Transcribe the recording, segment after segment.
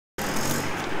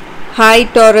Hi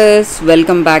Taurus,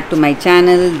 welcome back to my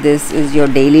channel. This is your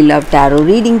daily love tarot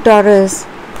reading, Taurus.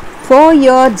 For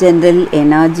your general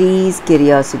energies,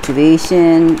 career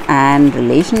situation and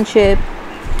relationship,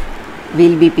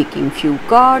 we'll be picking few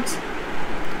cards.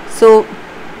 So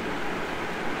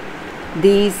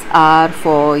these are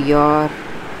for your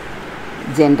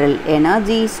general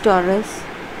energies, Taurus.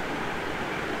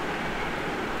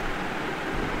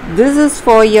 This is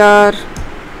for your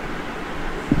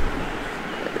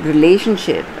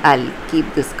relationship. I'll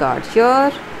keep this card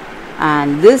here,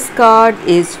 and this card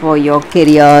is for your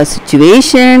career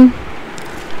situation.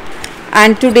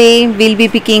 And today we'll be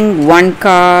picking one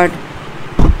card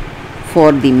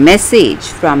for the message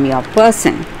from your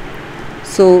person.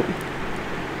 So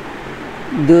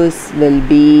this will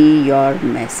be your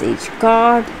message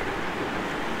card,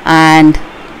 and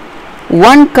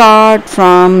one card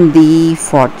from the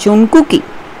fortune cookie.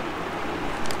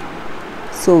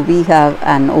 So we have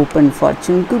an open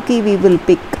fortune cookie. We will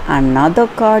pick another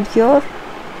card here.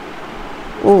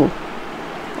 Oh,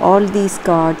 all these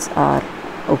cards are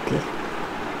okay.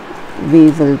 We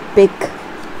will pick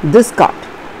this card.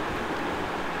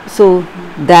 So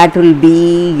that will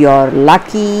be your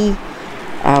lucky,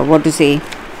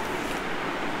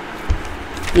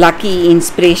 lucky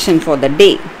inspiration for the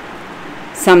day.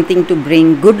 Something to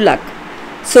bring good luck.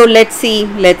 So let's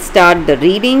start the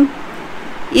reading.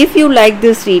 If you like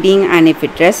this reading and if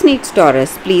it resonates,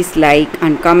 Taurus, please like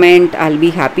and comment. I'll be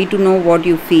happy to know what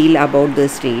you feel about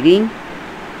this reading.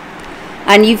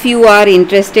 And if you are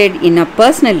interested in a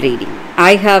personal reading,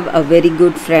 I have a very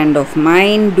good friend of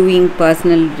mine doing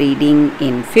personal reading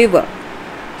in Fever.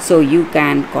 So you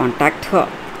can contact her.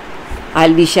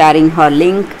 I'll be sharing her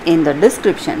link in the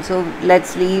description. So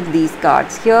let's leave these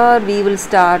cards here. We will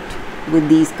start with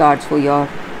these cards for your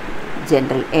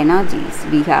general energies.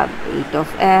 We have Eight of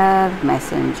Air,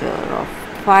 Messenger of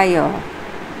Fire,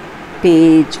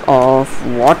 Page of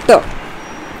Water.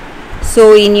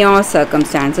 So in your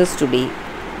circumstances today,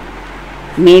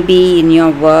 maybe in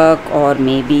your work or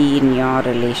maybe in your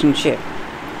relationship,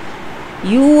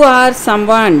 you are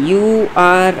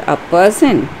a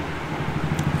person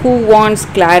who wants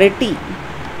clarity,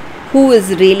 who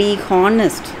is really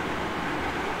honest,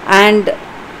 and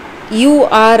you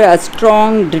are a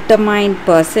strong, determined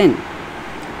person.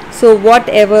 So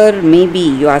whatever maybe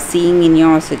you are seeing in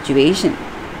your situation,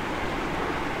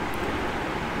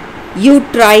 you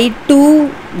try to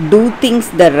do things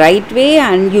the right way,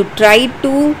 and you try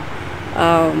to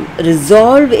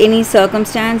resolve any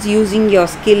circumstance using your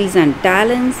skills and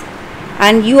talents,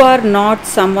 and you are not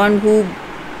someone who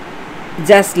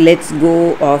just lets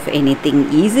go of anything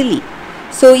easily.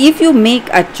 So if you make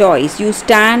a choice, you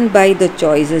stand by the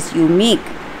choices you make.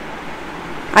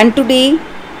 And today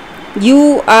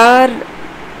you are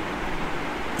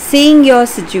seeing your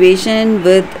situation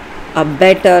with a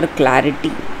better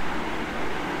clarity.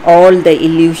 All the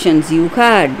illusions you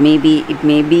had, it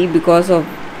may be because of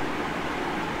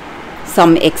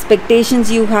some expectations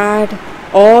you had,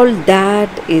 all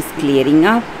that is clearing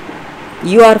up.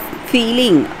 You are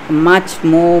feeling much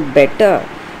more better.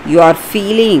 You are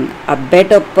feeling a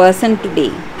better person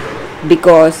today,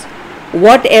 because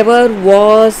whatever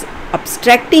was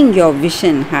obstructing your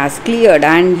vision has cleared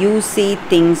and you see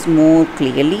things more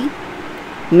clearly.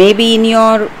 Maybe in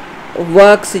your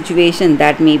work situation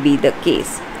that may be the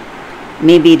case.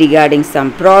 Maybe regarding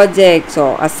some projects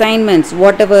or assignments,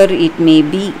 whatever it may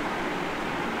be.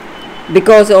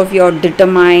 Because of your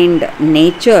determined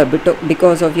nature,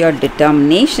 because of your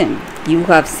determination, you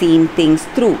have seen things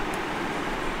through.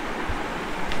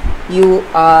 You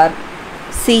are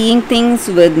seeing things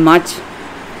with much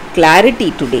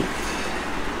clarity today.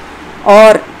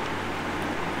 Or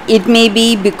it may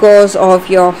be because of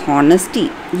your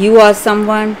honesty. You are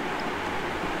someone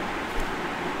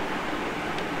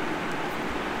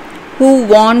who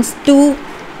wants to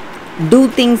do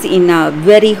things in a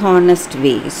very honest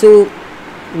way. So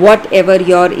whatever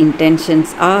your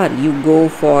intentions are, you go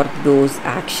for those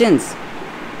actions.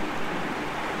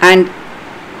 And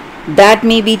that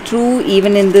may be true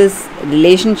even in this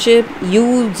relationship.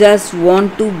 You just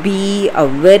want to be a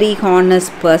very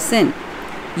honest person.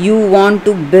 You want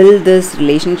to build this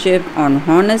relationship on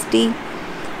honesty,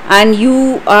 and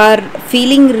you are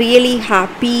feeling really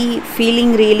happy,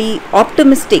 feeling really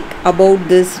optimistic about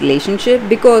this relationship,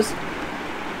 because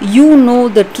you know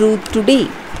the truth today.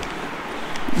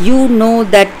 You know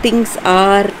that things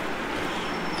are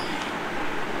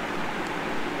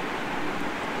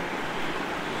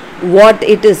what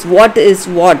is what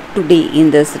today in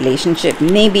this relationship.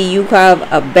 Maybe you have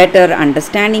a better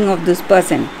understanding of this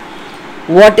person.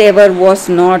 Whatever was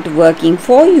not working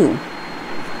for you,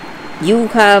 You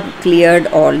have cleared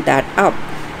all that up.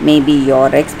 Maybe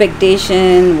your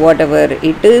expectation, whatever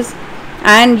it is,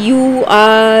 and you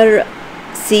are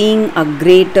seeing a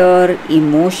greater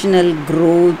emotional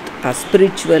growth, a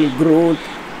spiritual growth,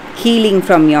 healing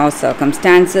from your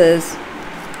circumstances.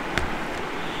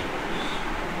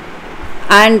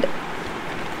 And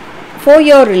for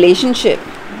your relationship,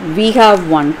 we have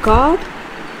one card,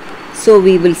 so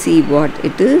we will see what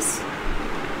it is.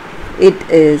 It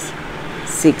is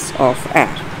Six of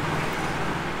Air.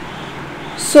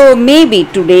 So maybe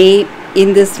today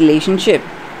in this relationship,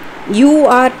 you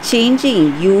are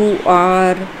changing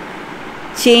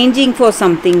for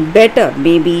something better.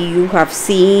 Maybe you have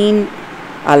seen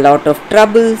a lot of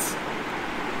troubles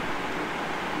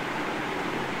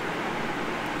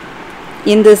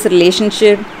in this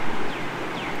relationship,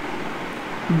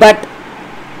 but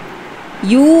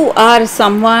you are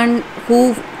someone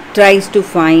who tries to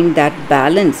find that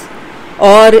balance,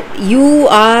 or you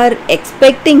are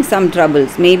expecting some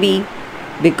troubles. Maybe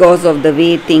because of the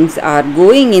way things are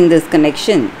going in this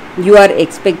connection, you are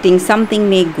expecting something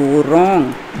may go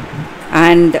wrong,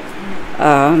 and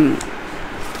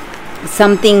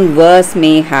something worse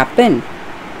may happen.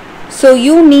 So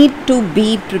you need to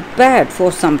be prepared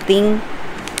for something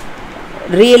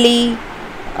really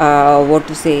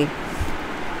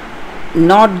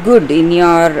not good in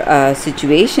your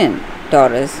situation,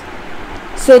 Taurus.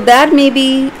 So there may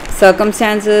be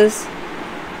circumstances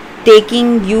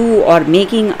taking you or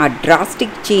making a drastic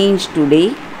change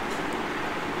today,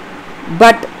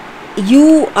 but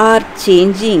you are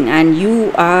changing and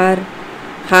you are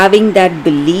having that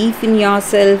belief in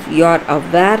yourself. Your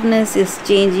awareness is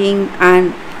changing,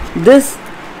 and this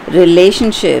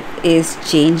relationship is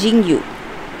changing you.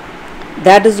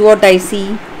 That is what I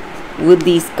see with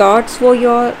these cards for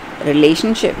your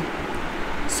relationship.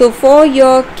 So for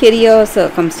your career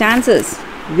circumstances,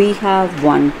 we have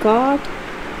one card.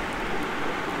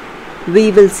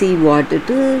 We will see what it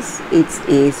is. It's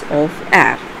Ace of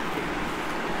Air.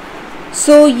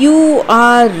 So you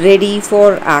are ready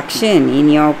for action in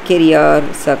your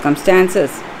career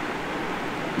circumstances.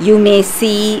 You may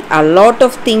see a lot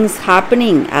of things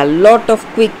happening, a lot of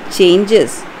quick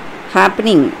changes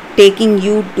happening, taking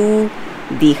you to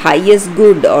the highest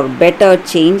good or better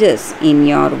changes in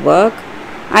your work.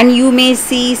 And you may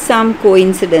see some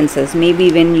coincidences.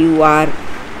 Maybe when you are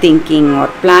thinking or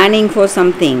planning for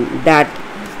something, that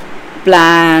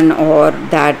plan or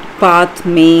that path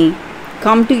may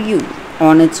come to you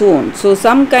on its own. So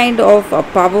some kind of a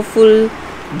powerful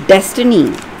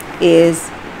destiny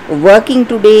is working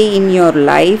today in your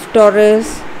life,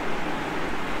 Taurus.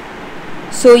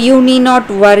 So you need not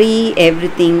worry,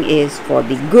 everything is for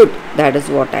the good. That is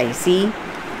what I see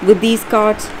with these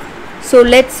cards. So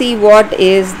let's see what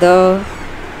is the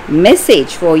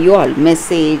message for you all,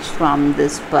 message from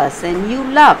this person you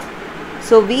love.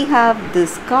 So we have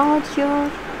this card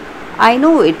here. I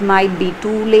know it might be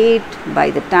too late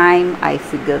by the time I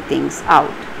figure things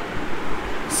out.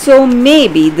 So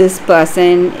maybe this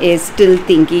person is still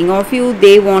thinking of you.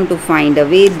 They want to find a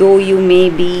way, though you may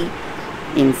be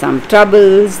in some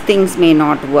troubles, things may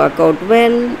not work out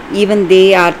well. Even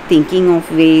they are thinking of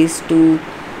ways to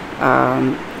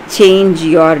change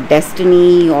your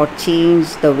destiny or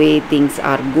change the way things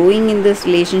are going in this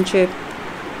relationship,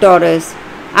 Taurus.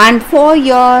 And for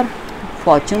your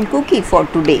fortune cookie for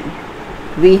today,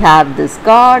 we have this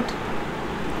card.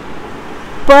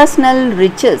 Personal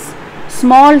riches.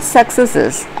 Small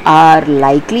successes are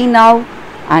likely now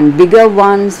and bigger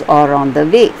ones are on the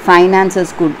way.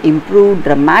 Finances could improve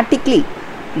dramatically,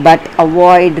 but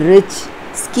avoid rich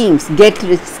schemes, get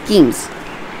rich schemes.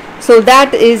 So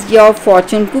that is your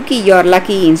fortune cookie, your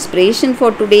lucky inspiration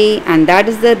for today, and that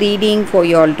is the reading for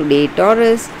you all today,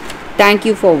 Taurus. Thank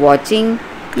you for watching.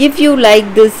 If you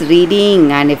like this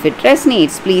reading and if it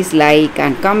resonates, please like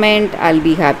and comment. I'll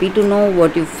be happy to know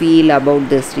what you feel about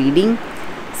this reading.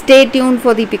 Stay tuned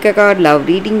for the pick a card love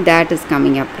reading that is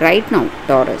coming up right now,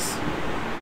 Taurus.